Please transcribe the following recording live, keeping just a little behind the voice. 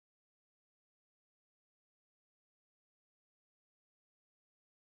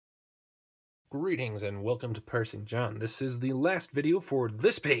Greetings and welcome to Parsing John. This is the last video for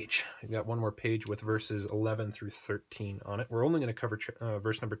this page. We've got one more page with verses 11 through 13 on it. We're only going to cover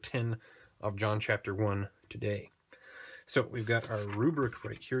verse number 10 of John chapter 1 today. So we've got our rubric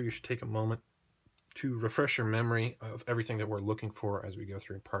right here. You should take a moment to refresh your memory of everything that we're looking for as we go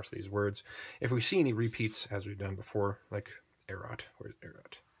through and parse these words. If we see any repeats as we've done before, like erot, where's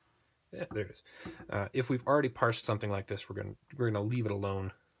erot? Yeah, there it is. If we've already parsed something like this, we're gonna leave it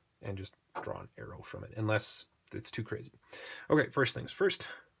alone and just draw an arrow from it, unless it's too crazy. Okay, first things first,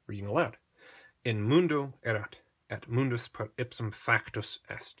 reading aloud. In mundo erat, et mundus per ipsum factus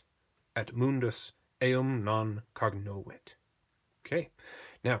est, et mundus eum non cognovit. Okay,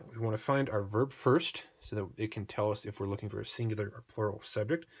 now we want to find our verb first, so that it can tell us if we're looking for a singular or plural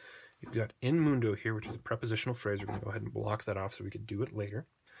subject. You've got in mundo here, which is a prepositional phrase. We're going to go ahead and block that off so we could do it later.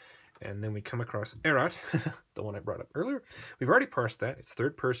 And then we come across erat, the one I brought up earlier. We've already parsed that. It's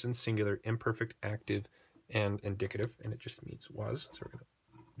third person, singular, imperfect, active, and indicative, and it just means was. So we're going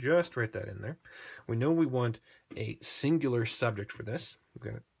to just write that in there. We know we want a singular subject for this.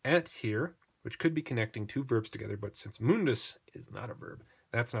 We've got at here, which could be connecting two verbs together, but since mundus is not a verb,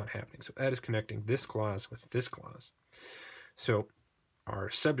 that's not happening. So at is connecting this clause with this clause. So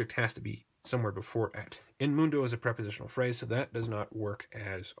our subject has to be somewhere before at. In mundo is a prepositional phrase, so that does not work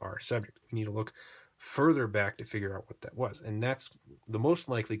as our subject. We need to look further back to figure out what that was. And that's the most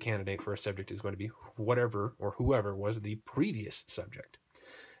likely candidate for a subject is going to be whatever or whoever was the previous subject.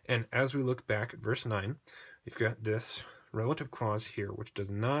 And as we look back at verse 9, we've got this relative clause here, which does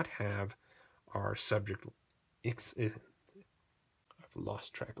not have our subject. I've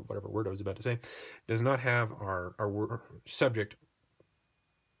lost track of whatever word I was about to say. Does not have our subject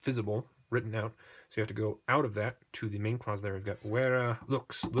visible, written out. So you have to go out of that to the main clause there. We've got where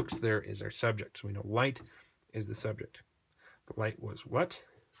looks. Looks there is our subject. So we know light is the subject. The light was what?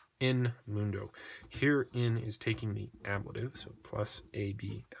 In mundo. Here in is taking the ablative, so plus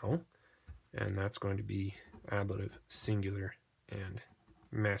ABL. And that's going to be ablative, singular, and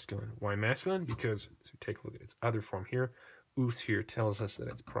masculine. Why masculine? Because, so take a look at its other form here. Us here tells us that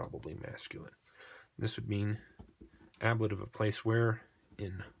it's probably masculine. This would mean ablative of place where?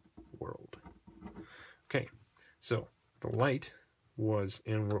 In world. Okay, so the light was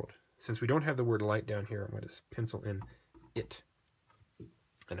in world. Since we don't have the word light down here, I'm going to pencil in it.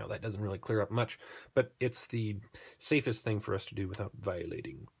 I know that doesn't really clear up much, but it's the safest thing for us to do without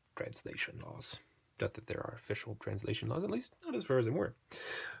violating translation laws. Not that there are official translation laws, at least not as far as I'm aware.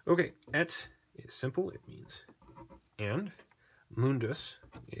 Okay, et is simple. It means and. Mundus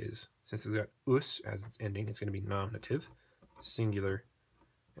is, since it's got us as its ending, it's going to be nominative, singular,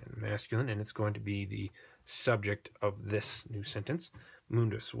 and masculine, and it's going to be the subject of this new sentence.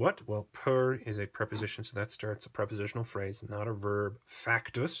 Mundus, what? Well, per is a preposition, so that starts a prepositional phrase, not a verb.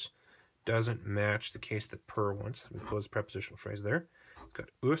 Factus doesn't match the case that per wants. We close the prepositional phrase there. We've got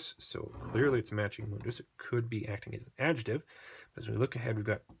us, so clearly it's matching mundus. It could be acting as an adjective. As we look ahead, we've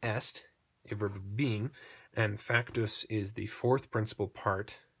got est, a verb of being, and factus is the fourth principal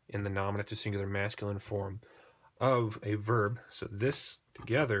part in the nominative singular masculine form of a verb. So this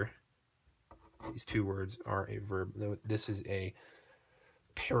together, these two words are a verb. This is a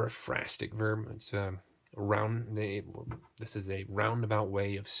periphrastic verb. It's this is a roundabout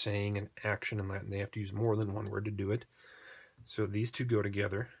way of saying an action in Latin. They have to use more than one word to do it. So these two go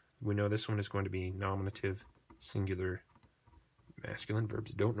together. We know this one is going to be nominative, singular, masculine.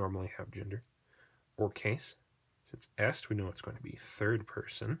 Verbs don't normally have gender or case. Since est, we know it's going to be third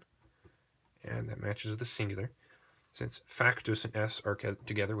person, and that matches with the singular. Since factus and s are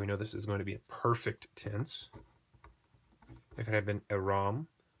together, we know this is going to be a perfect tense. If it had been eram,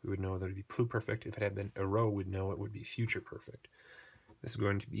 we would know that it would be pluperfect. If it had been ero, we'd know it would be future perfect. This is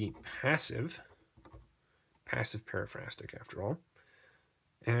going to be passive periphrastic after all,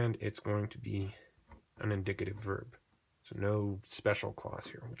 and it's going to be an indicative verb. So no special clause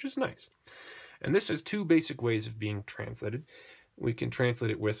here, which is nice. And this has two basic ways of being translated. We can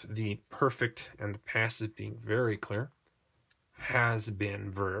translate it with the perfect and the passive being very clear, has been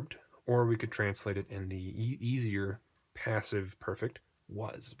verbed, or we could translate it in the easier passive perfect,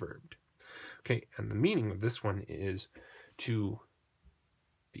 was verbed. Okay, and the meaning of this one is to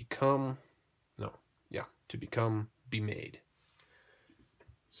become, be made.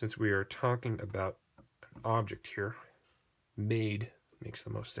 Since we are talking about an object here, made makes the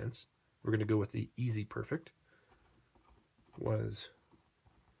most sense. We're going to go with the easy perfect. Was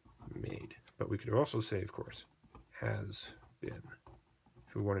made. But we could also say, of course, has been.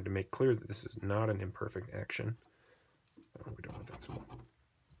 If we wanted to make clear that this is not an imperfect action, we don't want that symbol,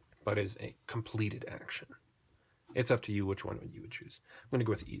 but is a completed action. It's up to you which one you would choose. I'm going to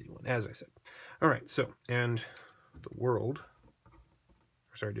go with the easy one, as I said. All right, so, and the world,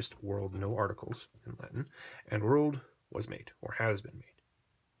 sorry, just world, no articles in Latin, and world was made, or has been made.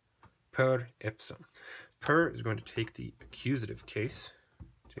 Per ipsum. Per is going to take the accusative case.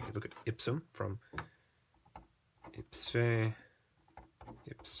 Take a look at ipsum from ipse,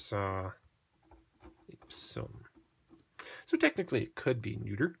 ipsa, ipsum. So technically it could be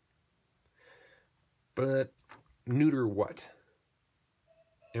neuter, but neuter what?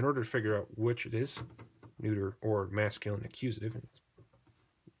 In order to figure out which it is, neuter or masculine accusative, and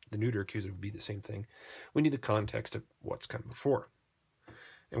the neuter accusative would be the same thing, we need the context of what's come before.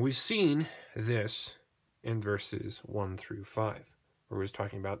 And we've seen this in verses 1 through 5, where it was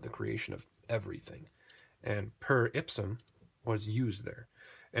talking about the creation of everything. And per ipsum was used there,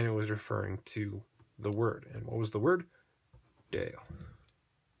 and it was referring to the word. And what was the word? Deo.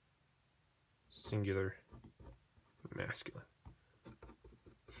 Singular, masculine.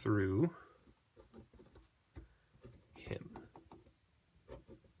 Through him.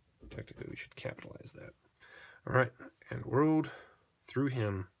 Technically, we should capitalize that. All right, and world through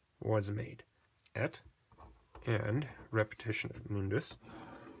him was made. Et, and repetition of mundus.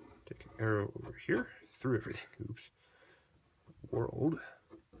 Take an arrow over here, through everything. Oops. World.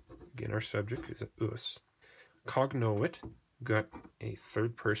 Again, our subject is us. Cognovit, got a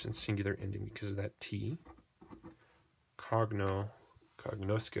third person singular ending because of that T. Cogno,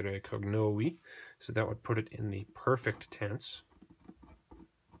 cognoscere, cognovi. So that would put it in the perfect tense.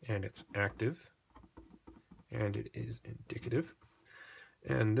 And it's active. And it is indicative.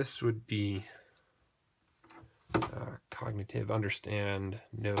 And this would be cognitive, understand,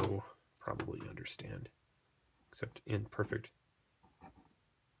 know, probably understand, except imperfect.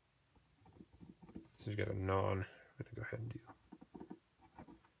 So we've got a non. I'm going to go ahead and do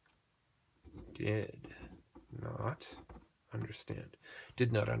did not understand.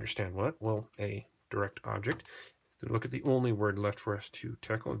 Did not understand what? Well, a direct object. So look at the only word left for us to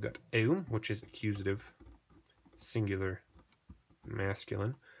tackle. We've got eum, which is accusative, singular,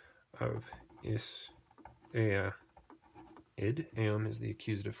 masculine, of is id. Eum is the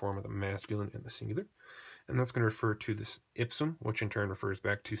accusative form of the masculine and the singular. And that's going to refer to this ipsum, which in turn refers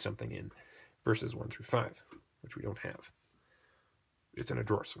back to something in verses 1 through 5, which we don't have. It's in a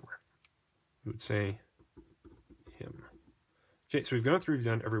drawer somewhere. We would say him. Okay, so we've gone through, we've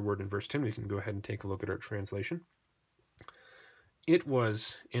done every word in verse 10. We can go ahead and take a look at our translation. It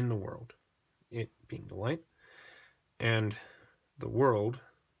was in the world, it being the light, and the world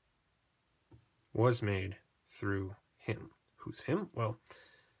was made through him. Who's him? Well,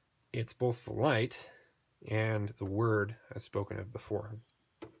 it's both the light and the word as spoken of before.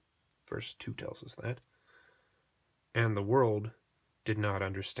 Verse 2 tells us that. And the world did not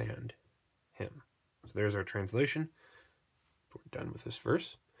understand him. So there's our translation. We're done with this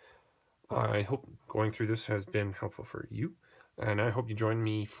verse. I hope going through this has been helpful for you. And I hope you join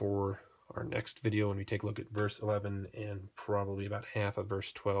me for our next video when we take a look at verse 11 and probably about half of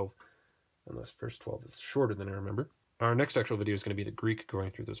verse 12. Unless verse 12 is shorter than I remember. Our next actual video is going to be the Greek going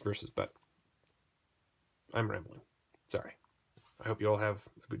through those verses, but I'm rambling. Sorry. I hope you all have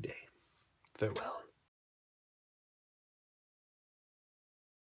a good day. Farewell.